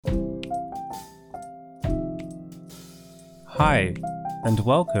Hi, and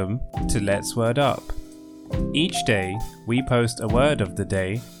welcome to Let's Word Up. Each day, we post a word of the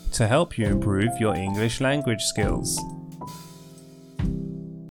day to help you improve your English language skills.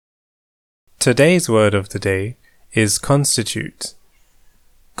 Today's word of the day is constitute.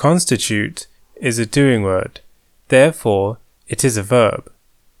 Constitute is a doing word, therefore it is a verb.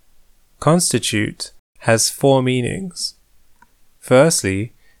 Constitute has four meanings.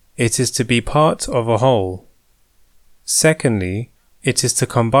 Firstly, it is to be part of a whole. Secondly, it is to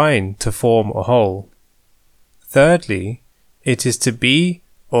combine to form a whole. Thirdly, it is to be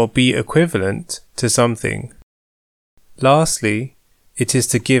or be equivalent to something. Lastly, it is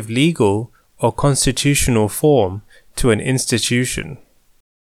to give legal or constitutional form to an institution.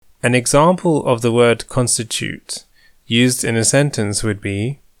 An example of the word constitute used in a sentence would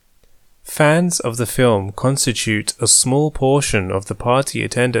be: fans of the film constitute a small portion of the party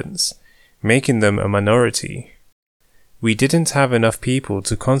attendance, making them a minority. We didn't have enough people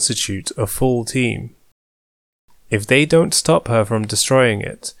to constitute a full team. If they don't stop her from destroying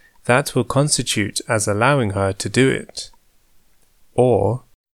it, that will constitute as allowing her to do it. Or,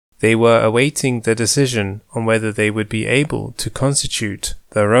 they were awaiting the decision on whether they would be able to constitute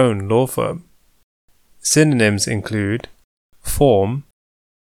their own law firm. Synonyms include form,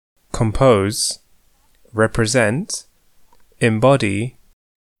 compose, represent, embody,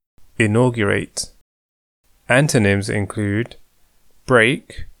 inaugurate. Antonyms include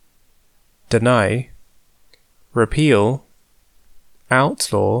break, deny, repeal,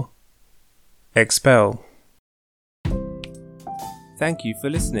 outlaw, expel. Thank you for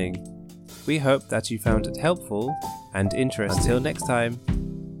listening. We hope that you found it helpful and interesting. Until next time.